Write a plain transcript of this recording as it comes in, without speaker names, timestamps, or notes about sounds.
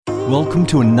Welcome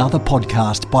to another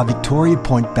podcast by Victoria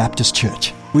Point Baptist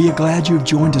Church. We are glad you have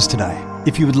joined us today.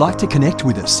 If you would like to connect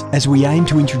with us as we aim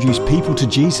to introduce people to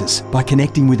Jesus by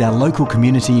connecting with our local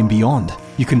community and beyond,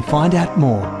 you can find out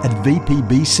more at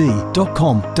vpbc.com.au.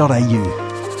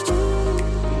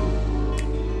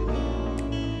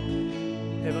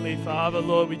 Heavenly Father,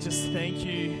 Lord, we just thank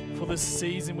you for this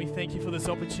season. We thank you for this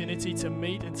opportunity to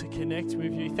meet and to connect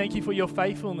with you. Thank you for your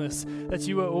faithfulness, that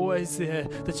you are always there,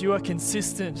 that you are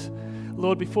consistent.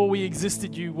 Lord, before we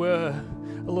existed, you were.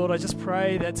 Lord, I just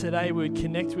pray that today we would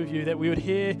connect with you, that we would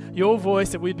hear your voice,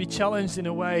 that we'd be challenged in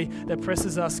a way that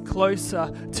presses us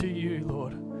closer to you,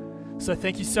 Lord. So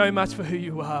thank you so much for who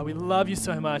you are. We love you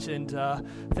so much, and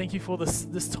thank you for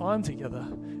this time together.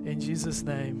 In Jesus'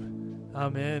 name,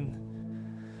 amen.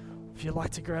 If you'd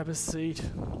like to grab a seat.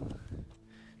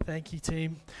 Thank you,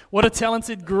 team. What a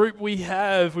talented group we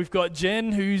have. We've got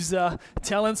Jen, who's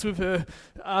talents with her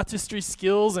artistry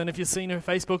skills, and if you've seen her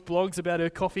Facebook blogs about her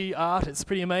coffee art, it's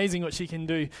pretty amazing what she can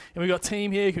do. And we've got a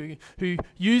team here who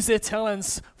use their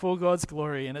talents for God's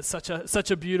glory, and it's such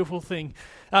a beautiful thing.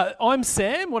 I'm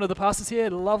Sam, one of the pastors here.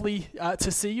 Lovely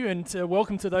to see you, and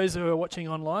welcome to those who are watching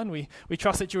online. We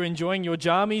trust that you're enjoying your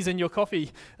jammies and your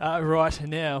coffee right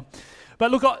now.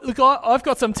 But look, I've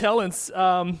got some talents.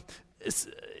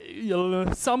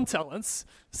 Some talents,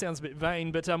 sounds a bit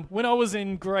vain, but when I was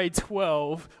in grade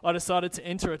 12, I decided to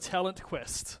enter a talent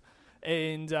quest.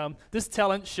 And this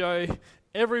talent show,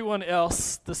 everyone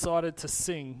else decided to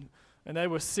sing. And they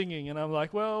were singing, and I'm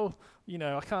like, well,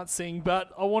 I can't sing,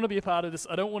 but I want to be a part of this.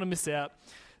 I don't want to miss out.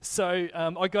 So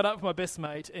I got up with my best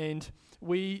mate, and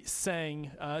we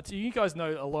sang. Do you guys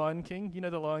know A Lion King? You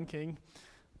know The Lion King?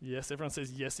 Yes, everyone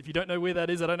says yes. If you don't know where that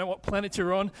is, I don't know what planet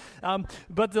you're on.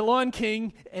 But The Lion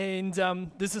King, and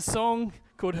there's a song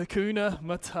called Hakuna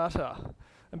Matata.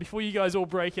 And before you guys all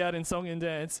break out in song and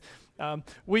dance,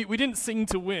 we didn't sing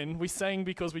to win. We sang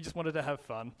because we just wanted to have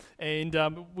fun. And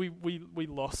we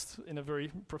lost in a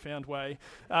very profound way.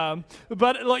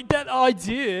 But like that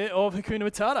idea of Hakuna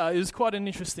Matata is quite an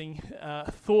interesting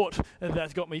thought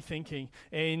that got me thinking.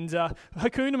 And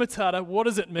Hakuna Matata, what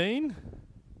does it mean?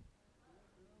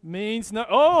 Means no.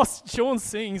 Oh, Sean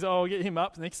sings. I'll get him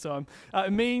up next time.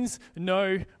 It means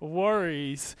no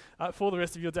worries for the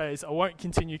rest of your days. I won't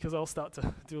continue because I'll start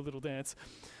to do a little dance.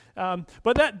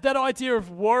 But that idea of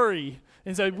worry,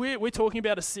 and so we're talking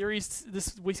about a series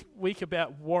this week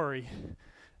about worry.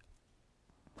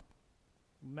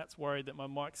 Matt's worried that my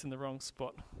mic's in the wrong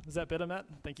spot. Is that better, Matt?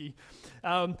 Thank you.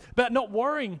 But not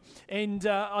worrying. And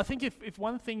I think if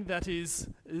one thing that is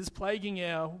plaguing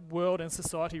our world and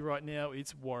society right now,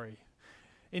 it's worry.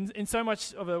 In so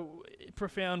much of a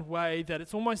profound way that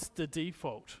it's almost the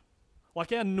default.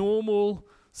 Like our normal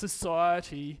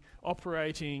society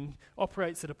operates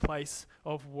at a place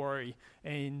of worry.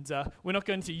 And we're not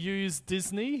going to use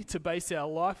Disney to base our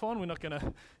life on. We're not going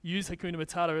to use Hakuna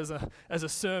Matata as a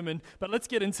sermon. But let's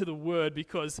get into the Word,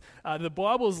 because the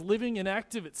Bible is living and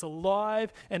active. It's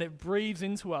alive, and it breathes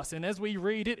into us. And as we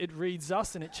read it, it reads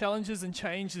us, and it challenges and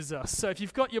changes us. So if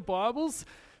you've got your Bibles,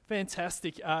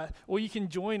 fantastic. Or you can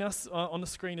join us on the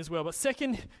screen as well. But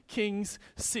 2 Kings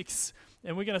 6.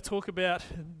 And we're going to talk about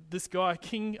this guy,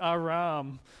 King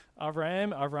Aram, I don't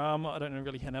know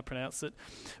really how to pronounce it.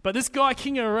 But this guy,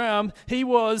 King Aram, he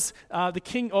was the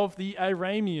king of the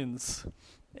Arameans.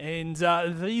 And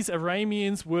these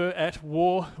Arameans were at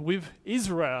war with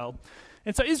Israel.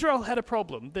 And so Israel had a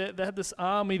problem. They had this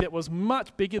army that was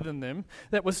much bigger than them,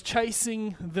 that was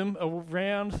chasing them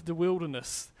around the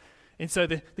wilderness. And so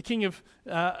the king of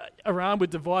Aram would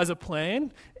devise a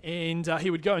plan, and he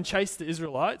would go and chase the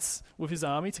Israelites with his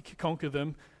army to conquer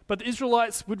them. But the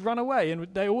Israelites would run away, and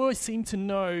they always seemed to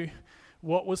know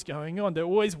what was going on. They were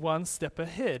always one step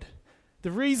ahead.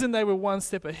 The reason they were one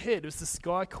step ahead was this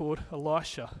guy called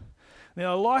Elisha.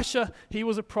 Now, Elisha, he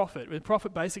was a prophet. A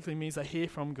prophet basically means they hear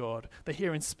from God. They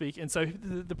hear and speak. And so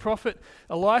the prophet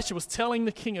Elisha was telling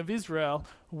the king of Israel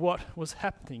what was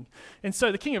happening. And so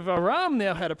the king of Aram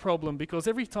now had a problem, because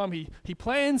every time he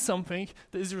planned something,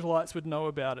 the Israelites would know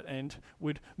about it and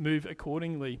would move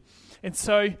accordingly. And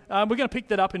so we're going to pick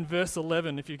that up in verse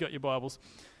 11 if you've got your Bibles.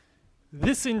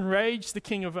 This enraged the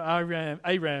king of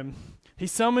Aram. He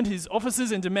summoned his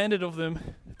officers and demanded of them,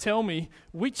 "Tell me,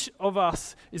 which of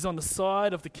us is on the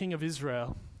side of the king of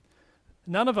Israel?"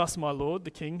 "None of us, my lord," the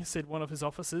king, said one of his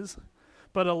officers.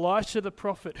 But Elisha the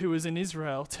prophet, who is in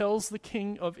Israel, tells the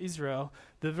king of Israel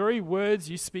the very words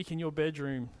you speak in your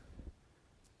bedroom.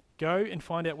 "Go and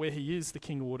find out where he is," the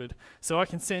king ordered, "so I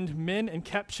can send men and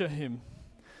capture him."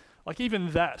 Like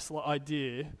even that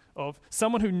idea of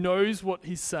someone who knows what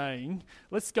he's saying,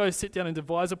 let's go sit down and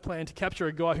devise a plan to capture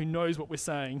a guy who knows what we're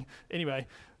saying. Anyway,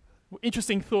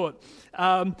 interesting thought.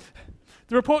 The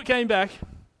report came back.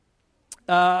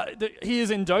 He is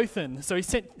in Dothan. So he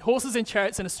sent horses and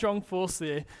chariots and a strong force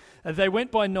there. They went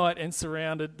by night and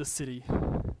surrounded the city.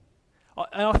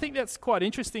 And I think that's quite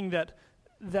interesting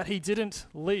that he didn't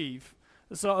leave.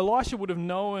 So Elisha would have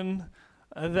known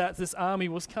that this army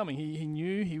was coming. He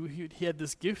knew he had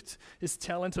this gift, his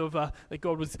talent of that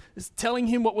God was telling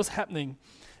him what was happening.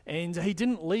 And he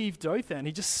didn't leave Dothan.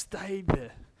 He just stayed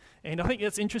there. And I think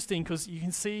that's interesting because you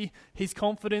can see his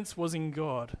confidence was in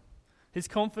God. His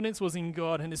confidence was in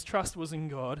God and his trust was in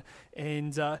God.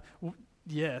 And so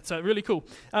really cool.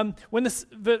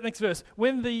 Next verse.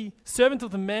 When the servant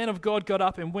of the man of God got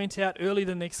up and went out early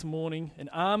the next morning, an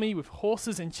army with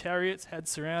horses and chariots had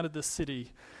surrounded the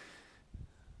city.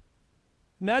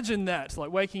 Imagine that,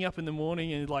 like waking up in the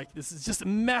morning and like this is just a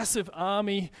massive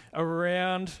army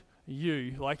around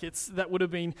you. Like that would have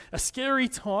been a scary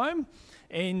time,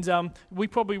 and we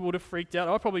probably would have freaked out.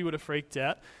 I probably would have freaked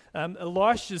out.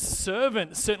 Elisha's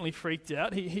servant certainly freaked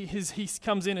out. He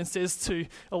comes in and says to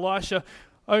Elisha,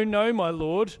 "Oh no, my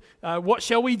Lord, what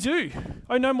shall we do?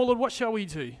 Oh no, my Lord, what shall we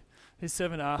do?" His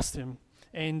servant asked him.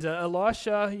 And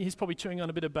Elisha, he's probably chewing on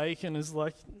a bit of bacon, is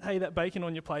like, "Hey, that bacon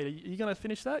on your plate, are you going to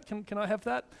finish that? Can I have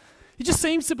that?" He just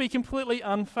seems to be completely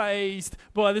unfazed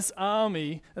by this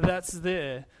army that's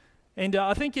there. And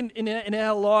I think in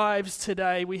our lives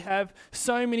today, we have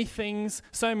so many things,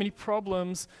 so many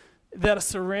problems that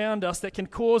surround us that can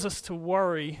cause us to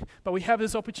worry, but we have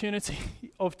this opportunity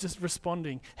of just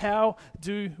responding. How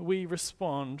do we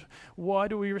respond? Why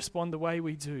do we respond the way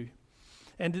we do?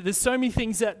 And there's so many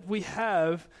things that we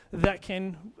have that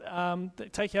can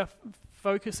take our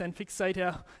focus and fixate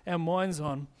our minds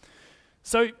on.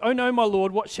 So, "Oh no, my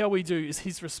Lord, what shall we do?" is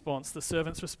his response, the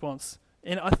servant's response.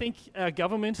 And I think our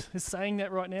government is saying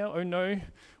that right now. "Oh no,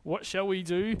 what shall we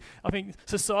do?" I think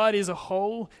society as a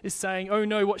whole is saying, "Oh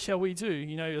no, what shall we do?"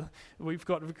 You know, we've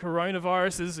got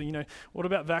coronaviruses. You know, what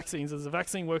about vaccines? Does the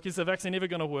vaccine work? Is the vaccine ever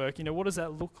going to work? You know, what does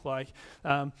that look like?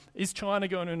 Is China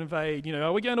going to invade? You know,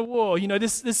 are we going to war? You know,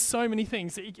 there's so many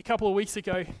things. A couple of weeks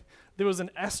ago, there was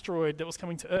an asteroid that was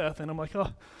coming to Earth, and I'm like,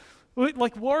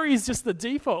 like worry is just the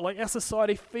default. Like our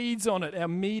society feeds on it. Our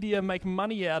media make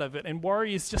money out of it. And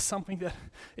worry is just something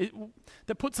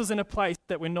that puts us in a place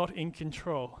that we're not in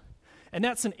control. And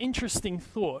that's an interesting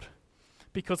thought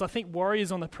because I think worry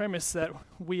is on the premise that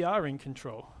we are in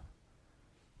control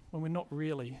when we're not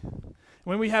really.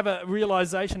 When we have a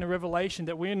realization, a revelation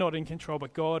that we're not in control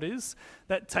but God is,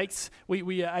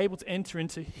 we are able to enter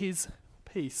into his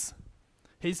peace.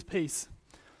 His peace.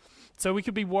 So we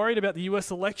could be worried about the US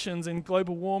elections and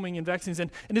global warming and vaccines. And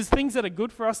there's things that are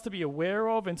good for us to be aware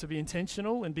of and to be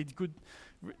intentional and be good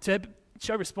to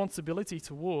show responsibility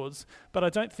towards. But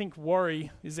I don't think worry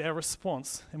is our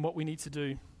response and what we need to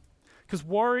do. Because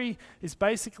worry is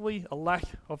basically a lack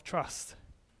of trust.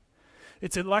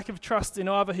 It's a lack of trust in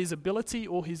either his ability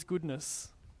or his goodness.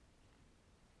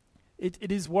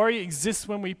 It is worry exists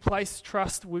when we place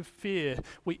trust with fear.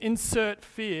 We insert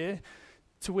fear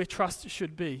to where trust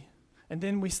should be. And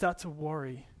then we start to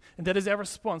worry. And that is our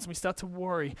response. We start to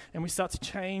worry and we start to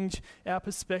change our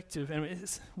perspective. And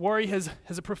worry has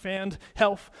a profound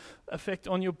health effect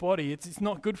on your body. It's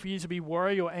not good for you to be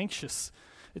worried or anxious.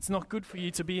 It's not good for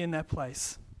you to be in that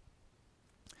place.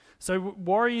 So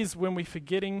worry is when we're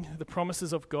forgetting the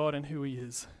promises of God and who he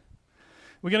is.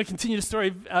 We're going to continue the story,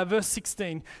 verse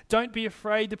 16. "Don't be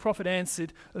afraid," the prophet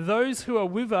answered. "Those who are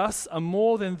with us are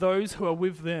more than those who are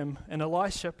with them." And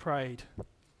Elisha prayed.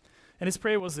 And his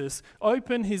prayer was this: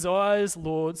 "Open his eyes,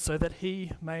 Lord, so that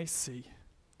he may see."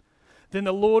 Then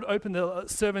the Lord opened the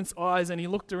servant's eyes, and he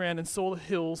looked around and saw the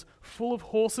hills full of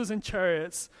horses and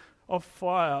chariots of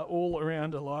fire all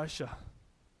around Elisha.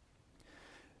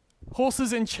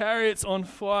 Horses and chariots on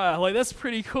fire. Like, that's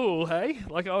pretty cool, hey?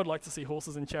 Like, I would like to see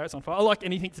horses and chariots on fire. I like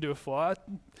anything to do with fire.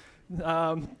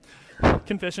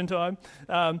 Confession time.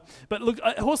 But look,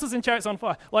 horses and chariots on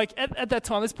fire. Like at that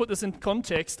time, let's put this in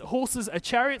context.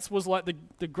 Chariots was like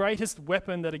the greatest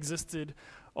weapon that existed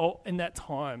in that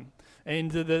time.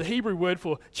 And the Hebrew word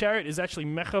for chariot is actually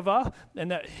mechava, and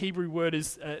that Hebrew word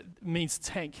means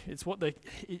tank. It's what the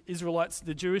Israelites,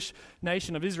 the Jewish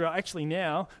nation of Israel, actually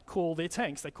now call their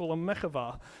tanks. They call them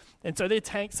mechava. And so their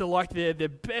tanks are like their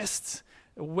best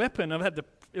weapon. I've had the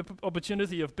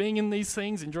opportunity of being in these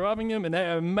things and driving them, and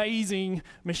they're amazing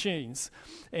machines.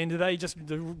 And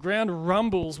the ground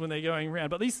rumbles when they're going around.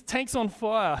 But these tanks on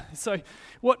fire. So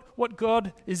what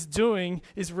God is doing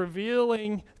is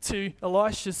revealing to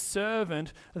Elisha's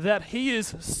servant that he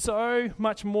is so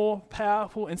much more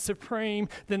powerful and supreme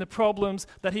than the problems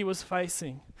that he was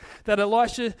facing. That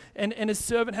Elisha and his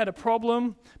servant had a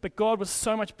problem, but God was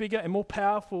so much bigger and more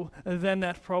powerful than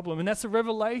that problem. And that's a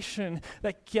revelation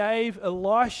that gave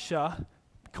Elisha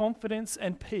confidence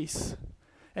and peace.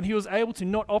 And he was able to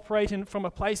not operate from a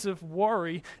place of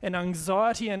worry and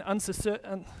anxiety and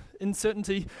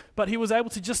uncertainty, but he was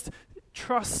able to just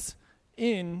trust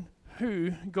in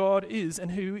who God is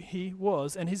and who he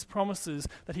was and his promises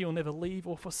that he will never leave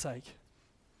or forsake.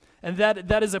 And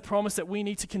that is a promise that we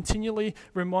need to continually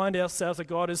remind ourselves that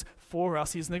God is for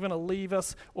us. He's never going to leave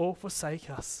us or forsake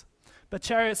us. But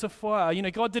chariots of fire,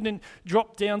 God didn't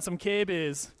drop down some Care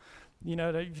Bears. You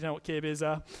know what Care Bears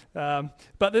are.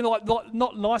 But they're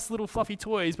not nice little fluffy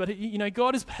toys, but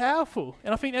God is powerful.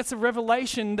 And I think that's a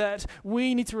revelation that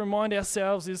we need to remind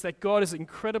ourselves is that God is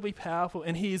incredibly powerful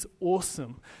and he is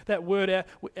awesome. That word,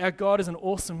 our God is an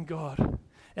awesome God.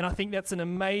 And I think that's an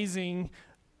amazing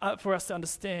for us to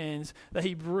understand that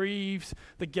he breathed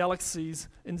the galaxies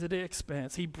into the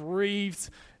expanse. He breathed,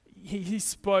 he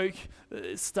spoke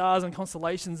stars and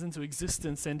constellations into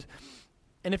existence. And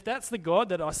if that's the God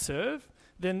that I serve,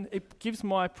 then it gives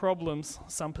my problems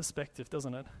some perspective,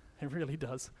 doesn't it? It really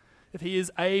does. If he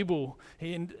is able,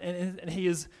 and he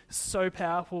is so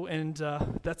powerful, and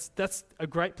that's a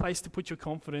great place to put your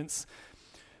confidence.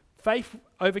 Faith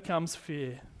overcomes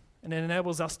fear, and it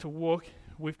enables us to walk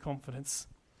with confidence.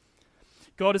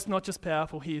 God is not just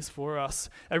powerful, he is for us.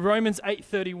 Romans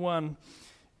 8:31,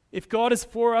 if God is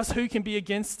for us, who can be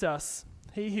against us?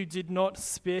 He who did not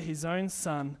spare his own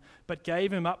son, but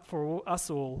gave him up for us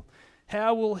all,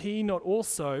 how will he not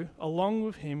also, along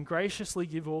with him, graciously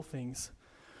give all things?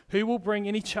 Who will bring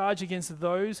any charge against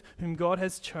those whom God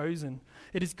has chosen?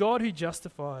 It is God who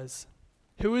justifies.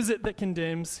 Who is it that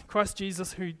condemns? Christ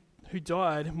Jesus, who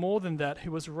died, more than that,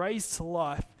 who was raised to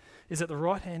life, is at the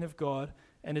right hand of God,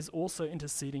 and is also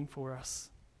interceding for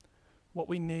us. What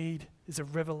we need is a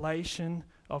revelation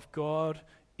of God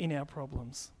in our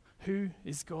problems. Who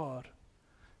is God?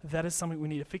 That is something we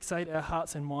need to fixate our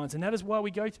hearts and minds. And that is why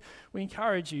we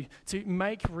encourage you to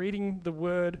make reading the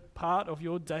word part of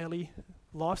your daily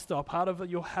lifestyle, part of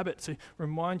your habit, to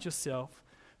remind yourself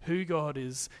who God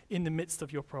is in the midst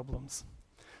of your problems.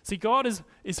 See, God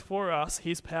is for us.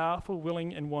 He's powerful,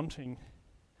 willing, and wanting.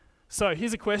 So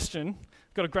here's a question.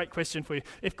 I've got a great question for you.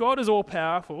 If God is all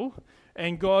powerful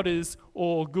and God is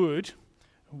all good,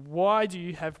 why do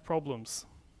you have problems?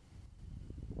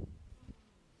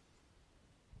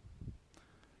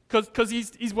 Because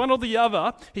he's one or the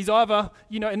other. He's either,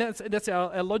 and that's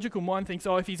our logical mind thinks,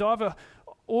 if he's either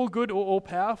all good or all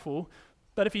powerful,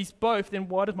 but if he's both, then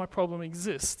why does my problem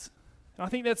exist? And I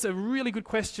think that's a really good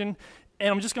question. And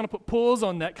I'm just going to put pause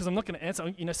on that because I'm not going to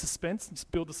answer, suspense,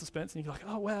 just build the suspense, and you're like,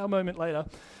 oh, wow, a moment later.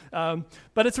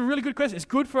 But it's a really good question. It's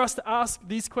good for us to ask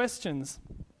these questions.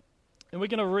 And we're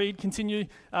going to continue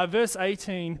verse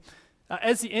 18.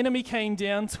 As the enemy came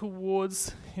down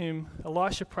towards him,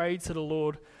 Elisha prayed to the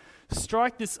Lord,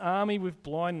 strike this army with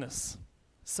blindness.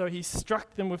 So he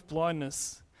struck them with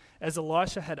blindness, as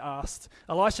Elisha had asked.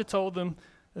 Elisha told them,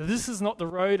 this is not the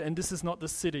road and this is not the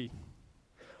city.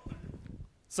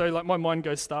 So my mind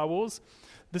goes Star Wars.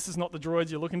 This is not the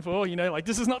droids you're looking for,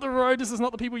 this is not the road, this is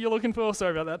not the people you're looking for.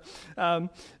 Sorry about that.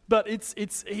 But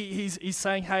he's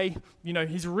saying, hey,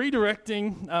 he's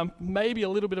redirecting, maybe a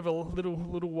little bit of a little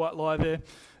white lie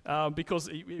there, because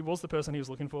it was the person he was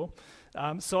looking for.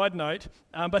 Side note,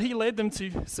 but he led them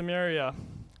to Samaria.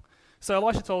 So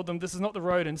Elisha told them, this is not the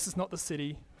road and this is not the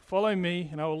city. Follow me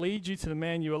and I will lead you to the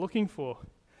man you are looking for.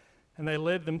 And they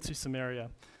led them to Samaria.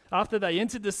 After they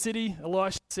entered the city,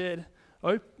 Elisha said,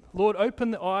 Lord,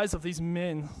 open the eyes of these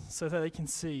men so that they can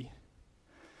see.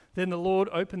 Then the Lord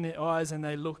opened their eyes and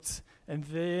they looked, and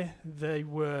there they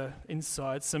were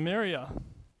inside Samaria.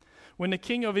 When the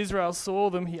king of Israel saw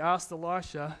them, he asked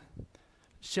Elisha,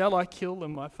 shall I kill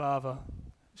them, my father?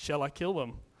 Shall I kill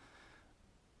them?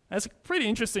 That's a pretty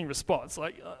interesting response.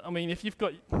 If you've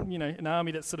got, an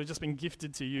army that's sort of just been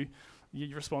gifted to you,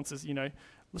 your response is,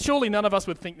 surely none of us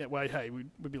would think that way. Hey,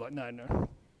 we'd be like, no,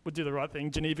 we'd do the right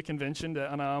thing. Geneva Convention, they're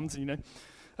unarmed,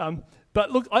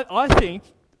 But look, I think,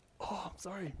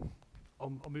 sorry,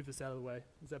 I'll move this out of the way.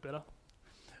 Is that better?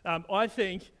 I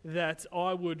think that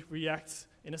I would react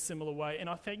in a similar way, and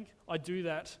I think I do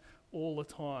that all the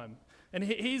time. And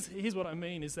here's what I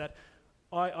mean, is that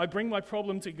I bring my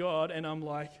problem to God, and I'm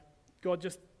like, God,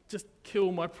 just just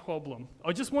kill my problem.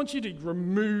 I just want you to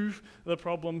remove the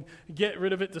problem, get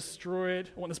rid of it, destroy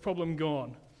it. I want this problem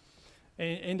gone.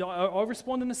 And I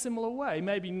respond in a similar way,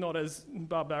 maybe not as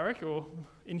barbaric or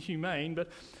inhumane, but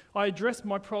I address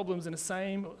my problems in a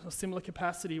similar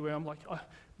capacity where I'm like,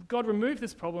 God, remove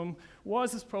this problem. Why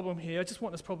is this problem here? I just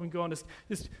want this problem gone.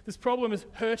 This problem is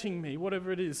hurting me,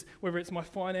 whatever it is, whether it's my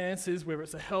finances, whether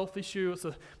it's a health issue, it's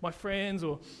my friends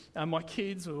or my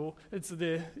kids, or it's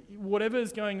whatever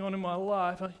is going on in my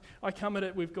life. I come at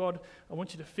it with God. I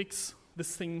want you to fix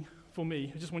this thing for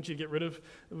me. I just want you to get rid of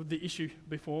the issue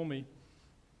before me.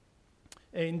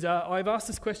 And I've asked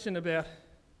this question about,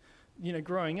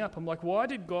 growing up. I'm like, why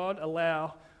did God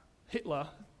allow Hitler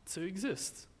to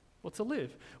exist or to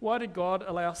live? Why did God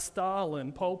allow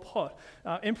Stalin, Pol Pot,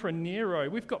 Emperor Nero?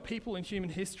 We've got people in human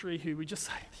history who we just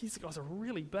say, these guys are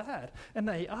really bad, and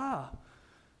they are.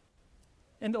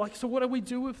 And so what do we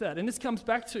do with that? And this comes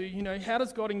back to, how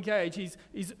does God engage?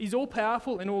 He's all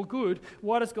powerful and all good.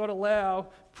 Why does God allow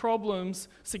problems,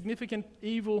 significant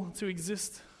evil to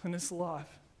exist in this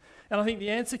life? And I think the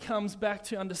answer comes back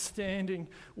to understanding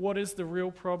what is the real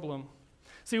problem.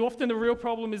 See, often the real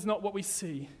problem is not what we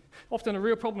see. Often the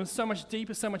real problem is so much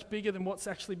deeper, so much bigger than what's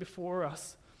actually before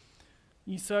us.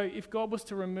 So if God was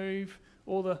to remove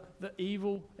all the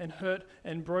evil and hurt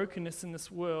and brokenness in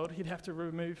this world, he'd have to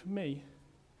remove me,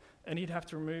 and he'd have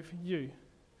to remove you.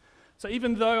 So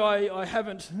even though I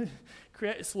haven't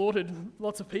slaughtered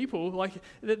lots of people,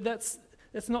 that's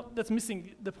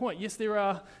missing the point. Yes, there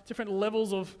are different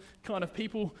levels of kind of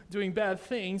people doing bad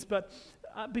things, but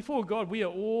before God, we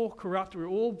are all corrupt. We're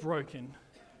all broken.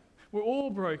 We're all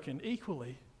broken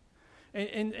equally.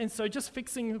 And so just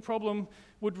fixing the problem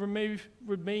would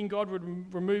mean God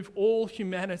would remove all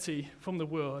humanity from the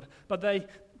world. But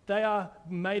they are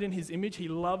made in his image. He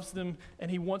loves them,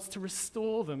 and he wants to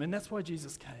restore them. And that's why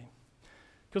Jesus came.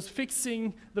 Because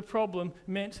fixing the problem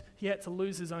meant he had to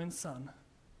lose his own son.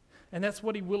 And that's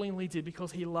what he willingly did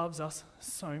because he loves us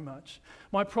so much.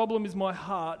 My problem is my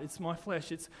heart, it's my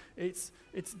flesh,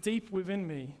 it's deep within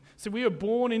me. So we are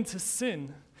born into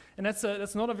sin. And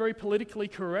that's not a very politically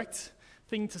correct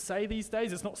thing to say these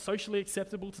days. It's not socially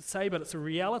acceptable to say, but it's a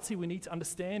reality we need to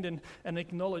understand and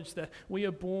acknowledge that we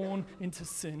are born into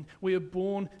sin. We are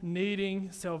born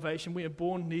needing salvation. We are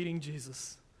born needing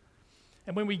Jesus.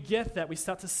 And when we get that, we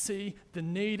start to see the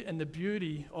need and the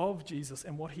beauty of Jesus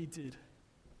and what he did.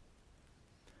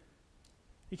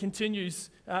 He continues,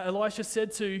 Elisha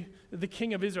said to the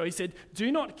king of Israel, he said,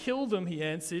 "Do not kill them," he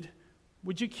answered.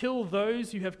 "Would you kill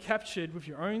those you have captured with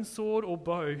your own sword or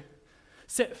bow?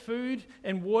 Set food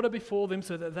and water before them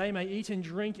so that they may eat and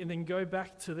drink and then go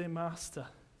back to their master."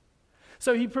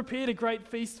 So he prepared a great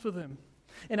feast for them.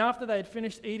 And after they had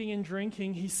finished eating and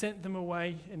drinking, he sent them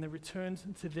away and they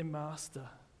returned to their master.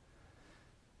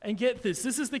 And get this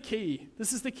is the key.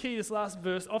 This is the key, this last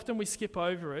verse. Often we skip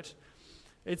over it.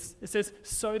 It says,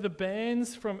 so the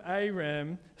bands from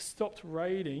Aram stopped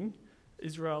raiding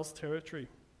Israel's territory.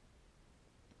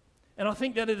 And I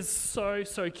think that it is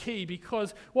so key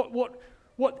because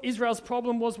what Israel's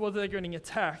problem was they're getting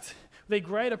attacked. Their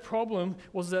greater problem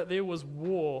was that there was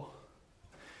war.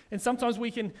 And sometimes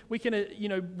we can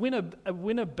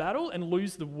win a battle and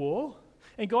lose the war.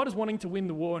 And God is wanting to win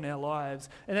the war in our lives.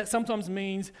 And that sometimes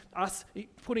means us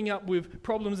putting up with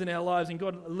problems in our lives and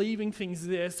God leaving things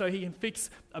there so he can fix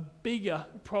a bigger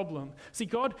problem. See,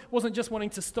 God wasn't just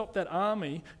wanting to stop that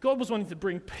army. God was wanting to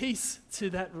bring peace to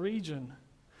that region.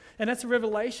 And that's a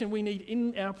revelation we need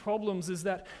in our problems, is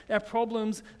that our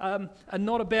problems are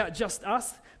not about just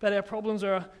us, but our problems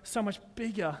are so much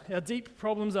bigger. Our deep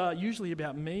problems are usually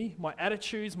about me, my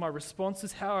attitudes, my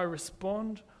responses, how I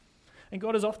respond. And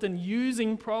God is often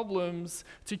using problems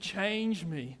to change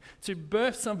me, to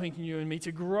birth something new in me,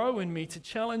 to grow in me, to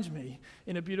challenge me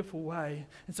in a beautiful way.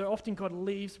 And so often God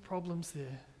leaves problems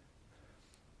there.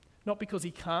 Not because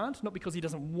he can't, not because he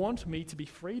doesn't want me to be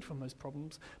freed from those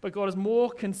problems, but God is more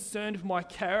concerned with my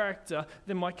character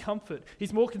than my comfort.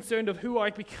 He's more concerned of who I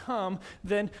become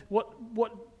than what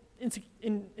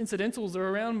incidentals are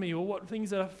around me or what things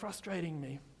that are frustrating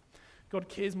me. God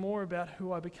cares more about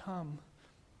who I become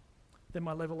than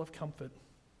my level of comfort.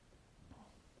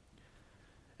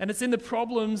 And it's in the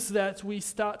problems that we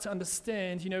start to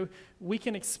understand, we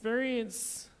can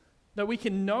experience, that we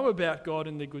can know about God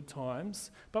in the good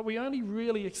times, but we only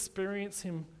really experience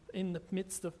him in the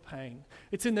midst of pain.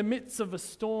 It's in the midst of a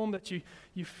storm that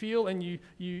you feel and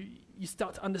you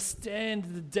start to understand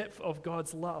the depth of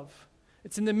God's love.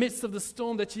 It's in the midst of the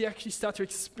storm that you actually start to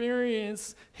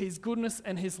experience his goodness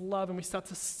and his love, and we start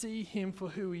to see him for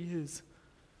who he is.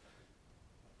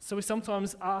 So we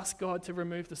sometimes ask God to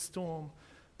remove the storm,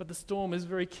 But the storm is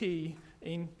very key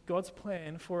in God's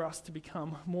plan for us to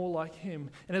become more like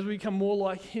Him. And as we become more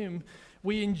like Him,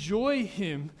 we enjoy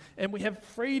Him and we have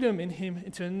freedom in Him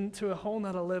to a whole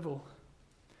nother level.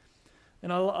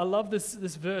 And I love this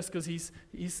verse because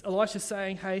Elisha's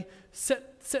saying, hey,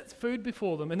 set food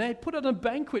before them. And they put on a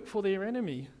banquet for their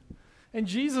enemy. And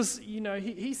Jesus,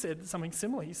 he said something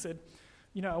similar. He said,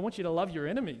 I want you to love your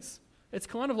enemies. It's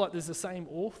kind of like there's the same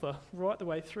author right the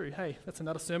way through. Hey, that's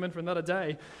another sermon for another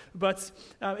day. But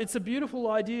it's a beautiful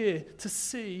idea to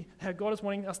see how God is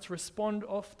wanting us to respond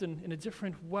often in a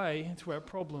different way to our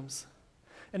problems.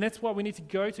 And that's why we need to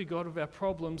go to God with our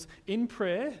problems in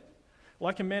prayer.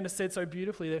 Like Amanda said so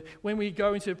beautifully, that when we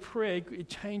go into prayer, it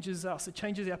changes us. It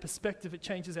changes our perspective. It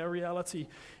changes our reality.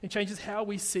 It changes how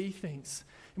we see things.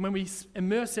 And when we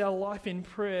immerse our life in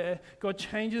prayer, God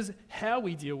changes how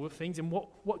we deal with things and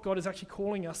what God is actually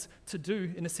calling us to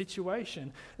do in a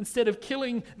situation. Instead of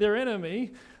killing their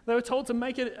enemy, they were told to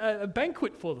make it a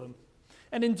banquet for them.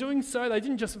 And in doing so, they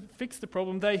didn't just fix the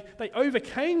problem, they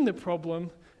overcame the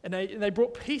problem, and they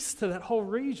brought peace to that whole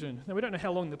region. Now, we don't know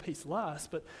how long the peace lasts,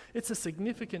 but it's a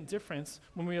significant difference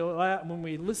when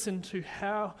we listen to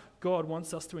how God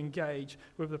wants us to engage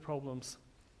with the problems.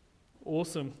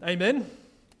 Awesome. Amen?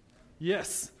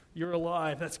 Yes, you're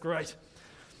alive. That's great.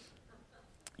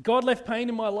 God left pain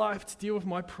in my life to deal with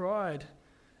my pride.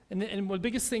 And the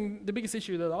biggest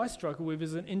issue that I struggle with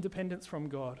is an independence from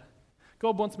God.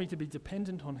 God wants me to be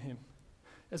dependent on Him.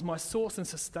 As my source and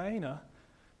sustainer,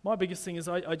 my biggest thing is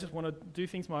I just want to do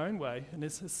things my own way, and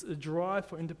it's a drive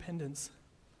for independence.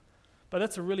 But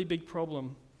that's a really big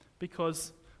problem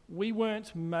because we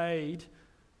weren't made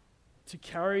to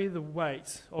carry the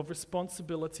weight of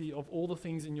responsibility of all the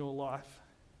things in your life.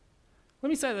 Let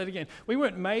me say that again. We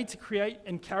weren't made to create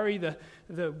and carry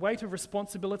the weight of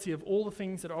responsibility of all the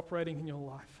things that are operating in your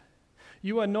life.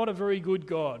 You are not a very good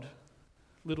God,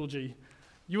 little g.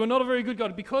 You are not a very good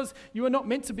God because you are not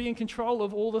meant to be in control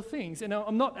of all the things. And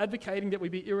I'm not advocating that we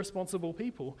be irresponsible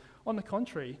people. On the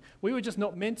contrary, we were just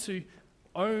not meant to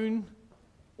own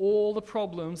all the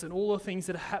problems and all the things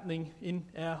that are happening in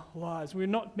our lives. We're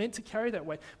not meant to carry that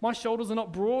weight. My shoulders are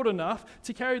not broad enough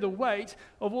to carry the weight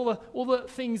of all the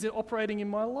things that are operating in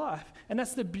my life. And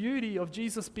that's the beauty of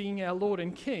Jesus being our Lord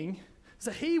and King, is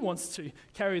that He wants to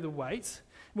carry the weight.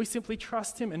 We simply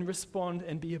trust Him and respond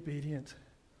and be obedient.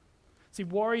 See,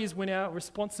 worry is when our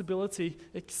responsibility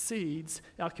exceeds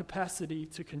our capacity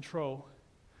to control.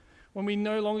 When we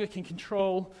no longer can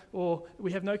control, or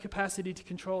we have no capacity to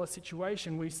control a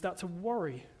situation, we start to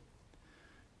worry.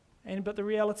 But the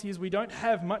reality is we don't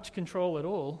have much control at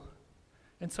all.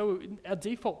 And so our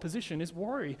default position is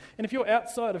worry. And if you're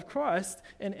outside of Christ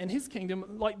and His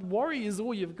kingdom, worry is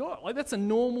all you've got. That's a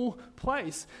normal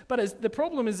place. But the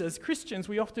problem is, as Christians,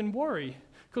 we often worry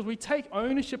because we take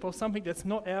ownership of something that's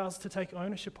not ours to take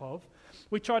ownership of.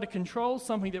 We try to control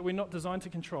something that we're not designed to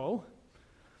control.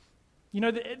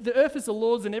 The earth is the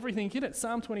Lord's and everything in it.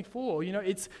 Psalm 24,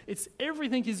 it's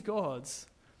everything is God's.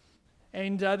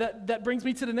 And that brings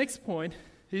me to the next point,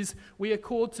 is we are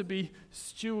called to be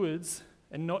stewards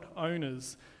and not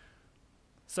owners.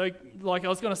 So, I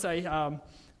was going to say,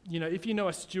 if you know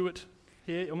a Stuart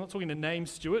here, I'm not talking to name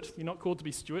Stuart. You're not called to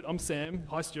be Stuart. I'm Sam.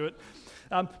 Hi, Stuart.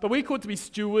 But we're called to be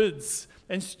stewards.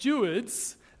 And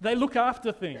stewards, they look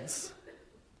after things.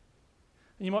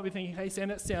 And you might be thinking, hey, Sam,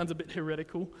 that sounds a bit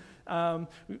heretical.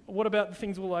 What about the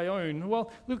things will I own?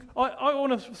 Well, look, I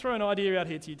want to throw an idea out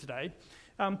here to you today.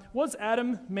 Was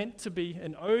Adam meant to be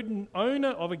an owner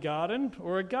of a garden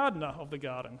or a gardener of the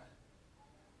garden?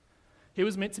 He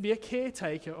was meant to be a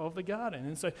caretaker of the garden.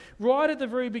 And so right at the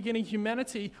very beginning,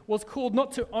 humanity was called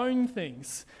not to own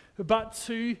things, but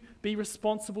to be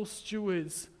responsible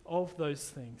stewards of those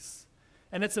things.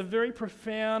 And it's a very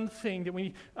profound thing that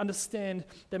we understand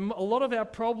that a lot of our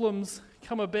problems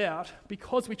come about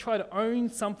because we try to own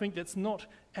something that's not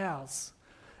ours.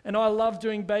 And I love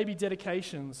doing baby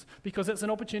dedications because it's an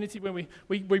opportunity when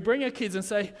we bring our kids and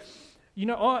say,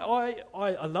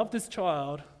 I love this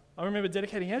child. I remember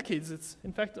dedicating our kids.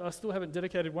 In fact, I still haven't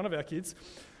dedicated one of our kids.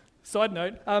 Side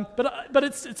note. But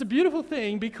it's a beautiful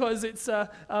thing because it's,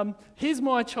 here's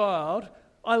my child.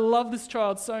 I love this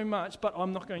child so much, but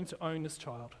I'm not going to own this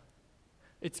child.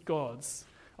 It's God's.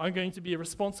 I'm going to be a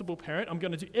responsible parent. I'm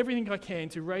going to do everything I can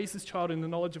to raise this child in the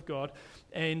knowledge of God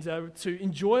and to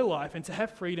enjoy life and to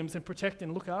have freedoms and protect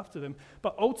and look after them.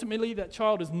 But ultimately, that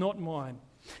child is not mine.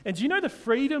 And do you know the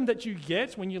freedom that you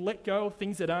get when you let go of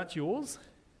things that aren't yours?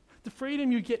 The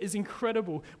freedom you get is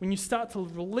incredible when you start to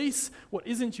release what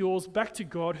isn't yours back to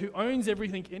God, who owns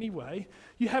everything anyway.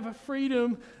 You have a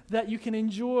freedom that you can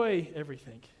enjoy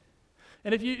everything.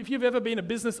 And if you've ever been a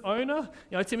business owner,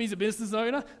 Timmy's a business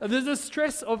owner, the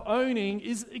stress of owning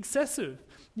is excessive.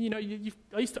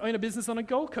 I used to own a business on a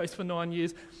Gold Coast for 9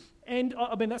 years, and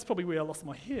I mean, that's probably where I lost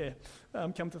my hair,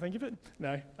 come to think of it.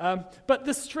 No. But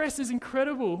the stress is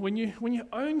incredible when you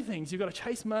own things. You've got to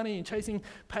chase money and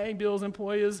paying bills,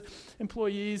 employees,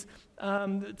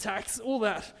 tax, all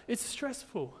that. It's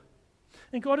stressful.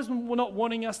 And God is not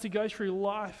wanting us to go through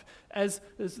life as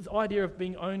this idea of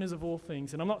being owners of all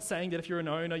things. And I'm not saying that if you're an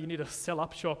owner, you need to sell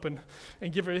up shop and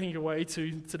give everything away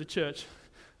to the church.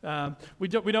 We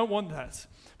don't want that.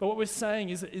 But what we're saying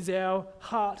is our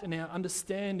heart and our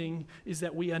understanding is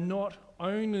that we are not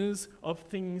owners of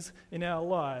things in our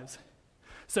lives.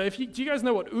 So do you guys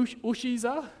know what ushies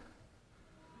are?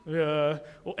 Well,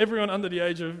 everyone under the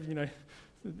age of,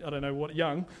 I don't know what,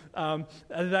 young,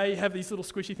 they have these little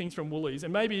squishy things from Woolies.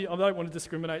 And maybe, I don't want to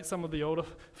discriminate, some of the older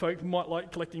folk might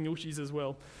like collecting ushies as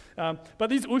well. But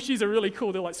these ushies are really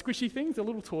cool. They're like squishy things, they're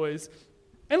little toys.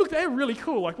 And look, they're really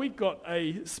cool. Like, we got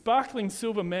a sparkling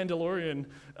silver Mandalorian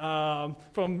I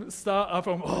was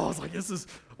like,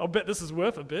 I'll bet this is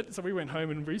worth a bit. So we went home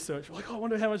and researched. We're like, I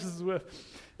wonder how much this is worth.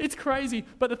 It's crazy.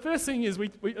 But the first thing is,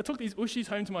 I took these ushies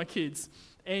home to my kids.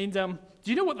 And do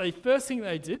you know what the first thing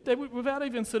they did? Without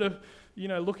even sort of,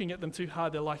 looking at them too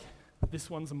hard, they're like, this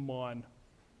one's mine.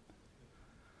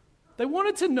 They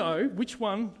wanted to know which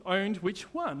one owned which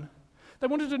one. They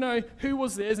wanted to know who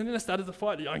was theirs, and then they started to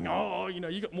fight. You're like,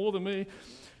 you got more than me.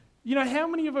 How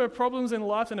many of our problems in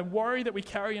life and the worry that we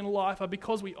carry in life are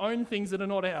because we own things that are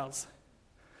not ours?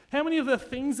 How many of the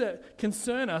things that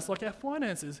concern us, like our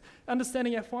finances,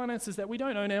 understanding our finances, that we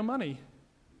don't own our money?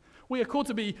 We are called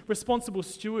to be responsible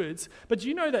stewards, but do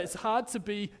you know that it's hard to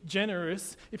be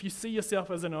generous if you see yourself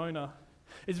as an owner?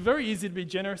 It's very easy to be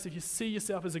generous if you see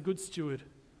yourself as a good steward.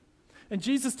 And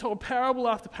Jesus told parable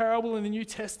after parable in the New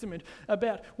Testament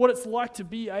about what it's like to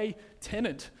be a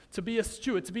tenant, to be a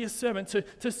steward, to be a servant,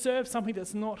 to serve something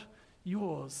that's not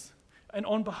yours, and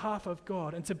on behalf of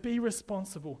God, and to be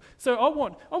responsible. So I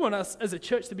want us as a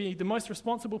church to be the most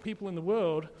responsible people in the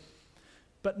world,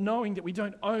 but knowing that we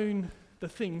don't own the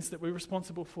things that we're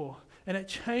responsible for. And it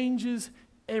changes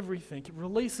everything. It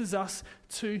releases us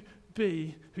to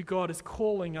be who God is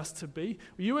calling us to be.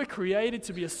 You were created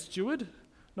to be a steward.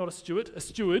 Not a steward, a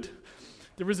steward.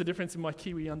 There is a difference in my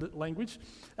Kiwi language.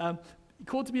 You're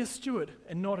called to be a steward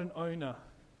and not an owner.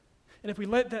 And if we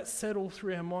let that settle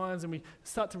through our minds and we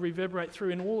start to reverberate through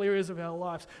in all areas of our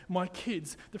lives, my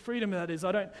kids, the freedom that is,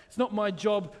 it's not my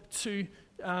job to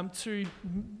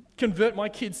convert my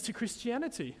kids to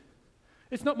Christianity.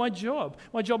 It's not my job.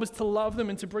 My job is to love them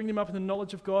and to bring them up in the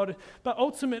knowledge of God. But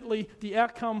ultimately, the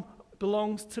outcome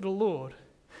belongs to the Lord.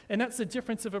 And that's the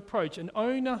difference of approach. An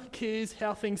owner cares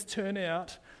how things turn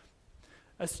out.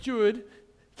 A steward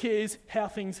cares how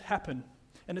things happen.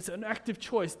 And it's an active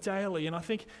choice daily. And I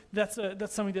think that's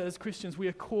something that as Christians we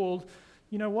are called,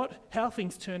 how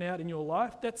things turn out in your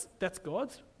life, that's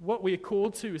God's. What we are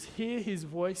called to is hear his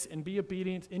voice and be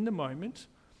obedient in the moment.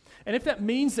 And if that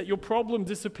means that your problem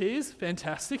disappears,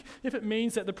 fantastic. If it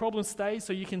means that the problem stays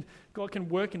so God can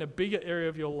work in a bigger area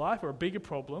of your life or a bigger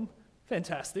problem,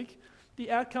 fantastic. The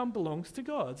outcome belongs to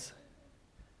God's.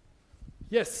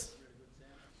 Yes.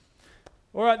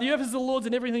 All right, the earth is the Lord's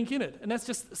and everything in it. And that's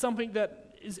just something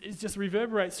that is just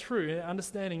reverberates through our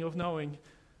understanding of knowing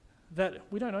that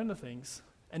we don't own the things.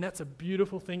 And that's a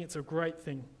beautiful thing. It's a great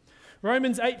thing.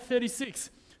 Romans 8:36.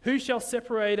 Who shall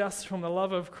separate us from the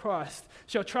love of Christ?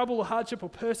 Shall trouble or hardship or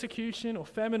persecution or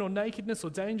famine or nakedness or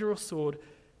danger or sword?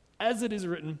 As it is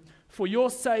written, for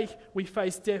your sake we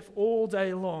face death all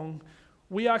day long.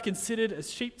 We are considered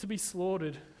as sheep to be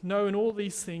slaughtered. No, in all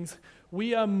these things,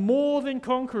 we are more than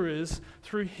conquerors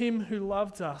through him who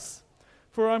loved us.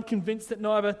 For I am convinced that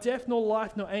neither death nor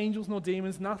life, nor angels nor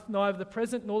demons, neither the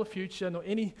present nor the future, nor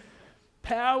any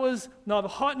powers, neither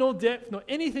height nor depth, nor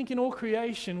anything in all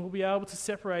creation will be able to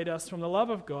separate us from the love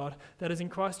of God that is in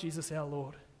Christ Jesus our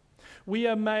Lord. We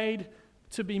are made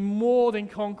to be more than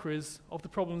conquerors of the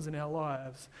problems in our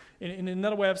lives. And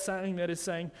another way of saying that is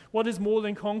saying, what is more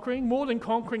than conquering? More than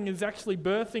conquering is actually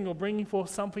birthing or bringing forth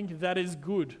something that is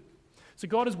good. So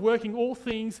God is working all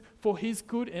things for his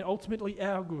good and ultimately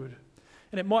our good.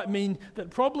 And it might mean that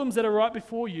problems that are right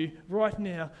before you right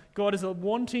now, God is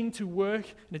wanting to work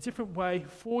in a different way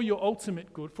for your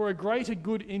ultimate good, for a greater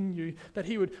good in you, that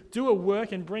he would do a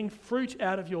work and bring fruit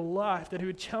out of your life, that he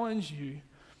would challenge you,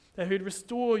 that he would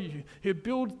restore you, he would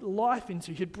build life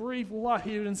into you, he'd breathe life,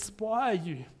 he would inspire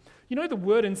you. You know, the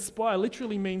word inspire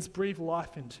literally means breathe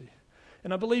life into.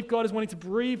 And I believe God is wanting to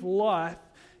breathe life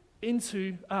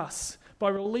into us by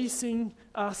releasing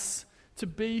us to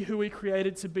be who we're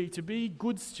created to be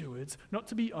good stewards, not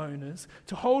to be owners,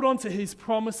 to hold on to his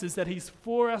promises that he's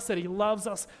for us, that he loves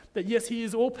us, that yes, he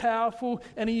is all powerful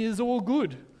and he is all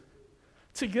good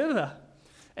together.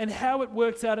 And how it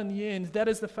works out in the end, that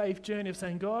is the faith journey of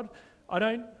saying, God, I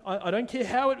don't care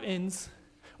how it ends.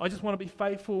 I just want to be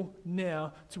faithful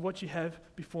now to what you have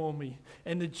before me.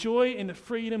 And the joy and the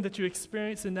freedom that you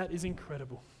experience in that is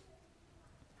incredible.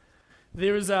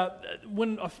 There is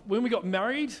when we got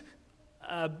married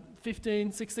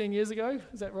 15, 16 years ago,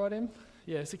 is that right, Em?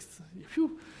 Yeah,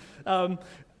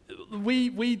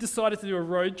 we decided to do a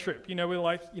road trip. We're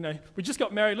like, we just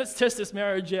got married, let's test this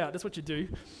marriage out. That's what you do.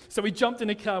 So we jumped in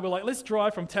a car, we're like, let's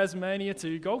drive from Tasmania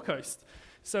to Gold Coast.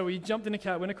 So we jumped in a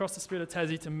car, went across the Spirit of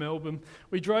Tassie to Melbourne.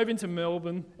 We drove into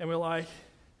Melbourne and we're like,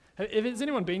 has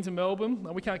anyone been to Melbourne?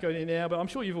 We can't go there now, but I'm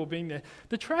sure you've all been there.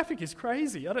 The traffic is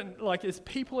crazy. There's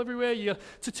people everywhere.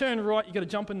 To turn right, you got to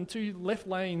jump in 2 left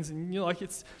lanes, and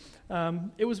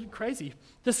it was crazy.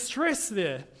 The stress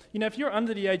there. If you're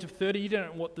under the age of 30, you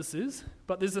don't know what this is,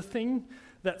 but there's a thing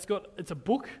it's a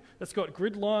book that's got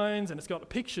grid lines and it's got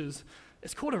pictures.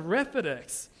 It's called a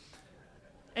Refidex.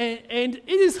 And it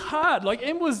is hard.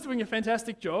 Em was doing a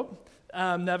fantastic job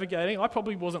navigating. I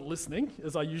probably wasn't listening,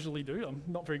 as I usually do. I'm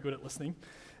not very good at listening.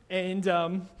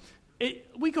 And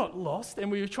we got lost,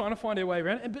 and we were trying to find our way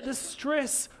around. But the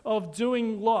stress of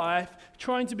doing life,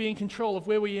 trying to be in control of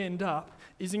where we end up,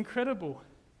 is incredible.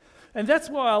 And that's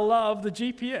why I love the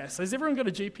GPS. Has everyone got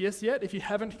a GPS yet? If you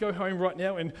haven't, go home right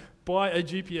now and buy a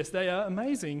GPS. They are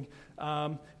amazing.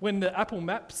 When the Apple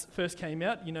Maps first came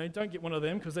out, don't get one of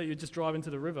them because you just drive into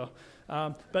the river.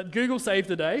 But Google saved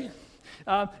the day.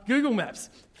 Google Maps,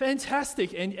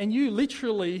 fantastic. And you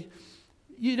literally,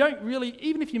 you don't really,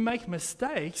 even if you make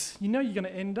mistakes, you're going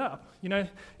to end up.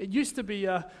 It used to be,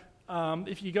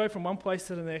 if you go from one place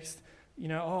to the next,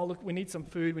 oh, look, we need some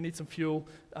food, we need some fuel.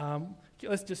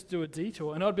 Let's just do a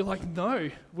detour. And I'd be like, no,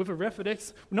 with a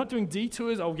Refidex, we're not doing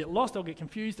detours. I'll get lost, I'll get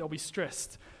confused, I'll be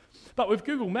stressed. But with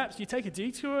Google Maps, you take a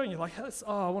detour and you're like,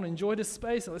 I want to enjoy this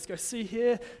space, let's go see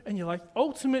here. And you're like,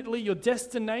 ultimately, your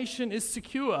destination is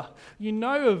secure.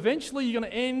 Eventually you're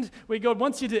going to end where God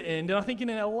wants you to end. And I think in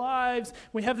our lives,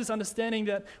 we have this understanding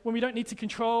that when we don't need to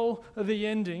control the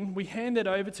ending, we hand it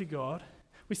over to God.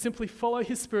 We simply follow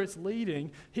his Spirit's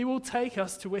leading. He will take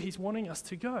us to where he's wanting us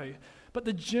to go. But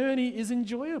the journey is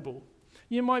enjoyable.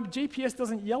 My GPS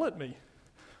doesn't yell at me.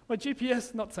 My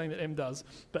GPS, not saying that Em does,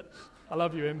 but I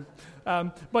love you, Em.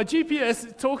 My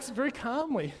GPS talks very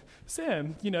calmly.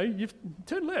 Sam, you've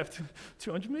turned left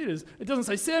 200 meters. It doesn't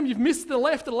say, Sam, you've missed the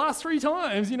left the last 3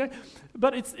 times,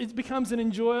 But it becomes an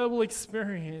enjoyable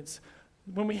experience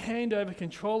when we hand over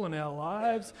control in our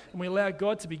lives and we allow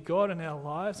God to be God in our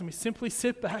lives and we simply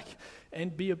sit back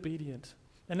and be obedient.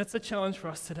 And that's the challenge for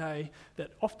us today,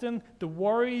 that often the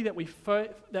worry that we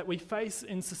face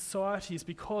in society is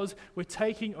because we're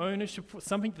taking ownership for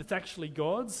something that's actually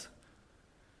God's,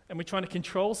 and we're trying to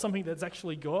control something that's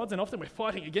actually God's, and often we're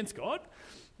fighting against God.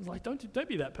 It's like, don't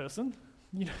be that person.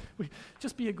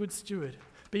 Just be a good steward.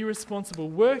 Be responsible.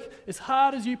 Work as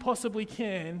hard as you possibly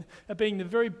can at being the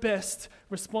very best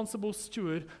responsible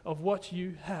steward of what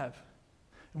you have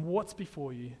and what's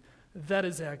before you. That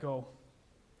is our goal.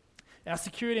 Our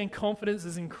security and confidence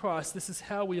is in Christ. This is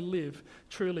how we live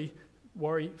truly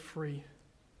worry-free.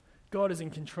 God is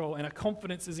in control, and our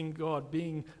confidence is in God,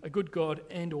 being a good God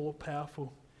and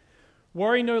all-powerful.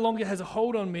 Worry no longer has a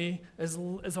hold on me as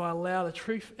I allow the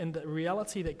truth and the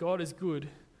reality that God is good.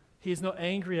 He is not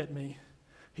angry at me.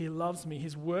 He loves me.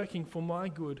 He's working for my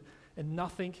good, and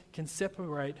nothing can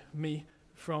separate me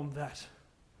from that.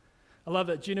 I love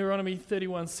that. Deuteronomy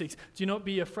 31:6. Do not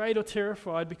be afraid or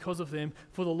terrified because of them,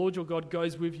 for the Lord your God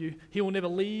goes with you. He will never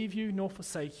leave you nor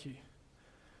forsake you.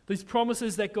 These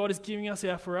promises that God is giving us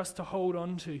are for us to hold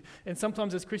on to. And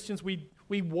sometimes as Christians, we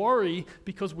worry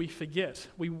because we forget.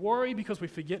 We worry because we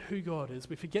forget who God is.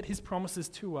 We forget his promises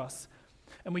to us,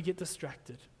 and we get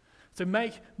distracted. So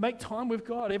make time with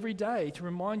God every day to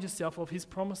remind yourself of his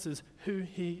promises, who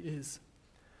he is.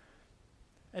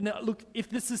 And now, look, if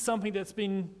this is something that's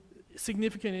been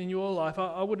significant in your life,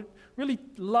 I would really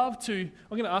love to,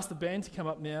 I'm going to ask the band to come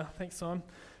up now. Thanks, Simon.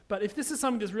 But if this is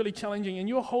something that's really challenging and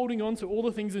you're holding on to all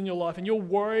the things in your life and you're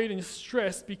worried and you're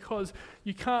stressed because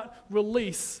you can't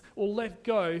release or let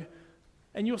go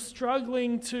and you're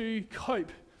struggling to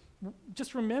cope,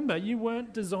 just remember, you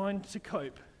weren't designed to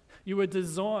cope. You were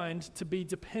designed to be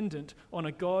dependent on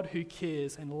a God who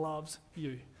cares and loves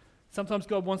you. Sometimes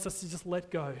God wants us to just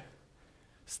let go,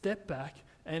 step back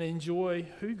and enjoy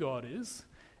who God is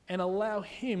and allow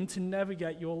him to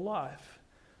navigate your life.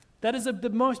 That is the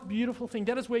most beautiful thing.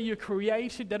 That is where you're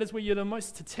created. That is where you're the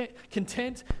most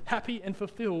content, happy, and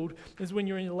fulfilled, is when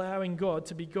you're allowing God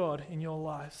to be God in your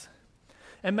lives.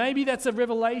 And maybe that's a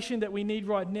revelation that we need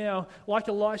right now, like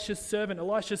Elisha's servant.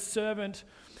 Elisha's servant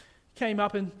came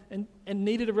up and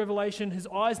needed a revelation. His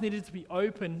eyes needed to be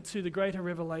opened to the greater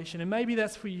revelation. And maybe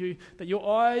that's for you, that your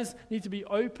eyes need to be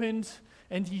opened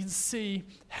and you can see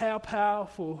how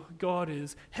powerful God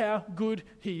is, how good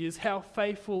He is, how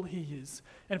faithful He is.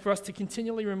 And for us to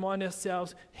continually remind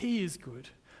ourselves, He is good.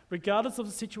 Regardless of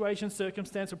the situation,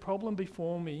 circumstance, or problem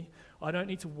before me, I don't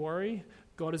need to worry.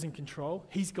 God is in control.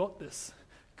 He's got this.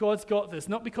 God's got this,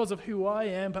 not because of who I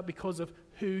am, but because of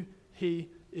who He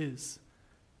is,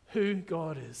 who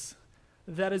God is.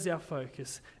 That is our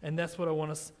focus, and that's what I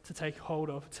want us to take hold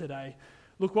of today.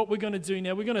 Look, what we're going to do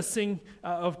now, we're going to sing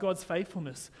of God's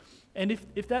faithfulness. And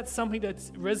if that's something that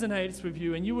resonates with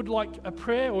you and you would like a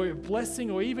prayer or a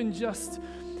blessing or even just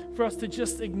for us to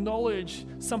just acknowledge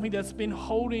something that's been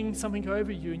holding something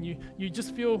over you and you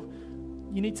just feel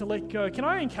you need to let go, can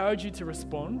I encourage you to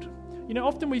respond? You know,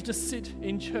 often we just sit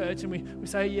in church and we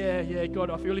say, yeah, God,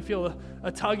 I really feel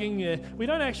a tugging there. We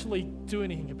don't actually do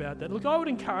anything about that. Look, I would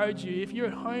encourage you, if you're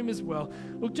at home as well,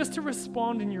 look, just to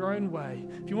respond in your own way.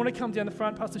 If you want to come down the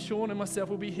front, Pastor Sean and myself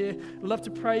will be here. We'd love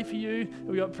to pray for you.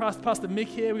 We've got Pastor Mick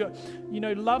here. We've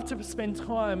got, love to spend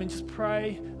time and just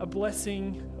pray a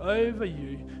blessing over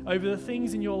you, over the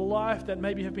things in your life that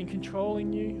maybe have been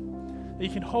controlling you, that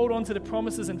you can hold on to the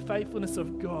promises and faithfulness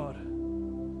of God.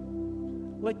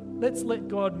 Let's let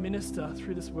God minister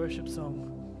through this worship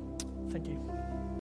song. Thank you.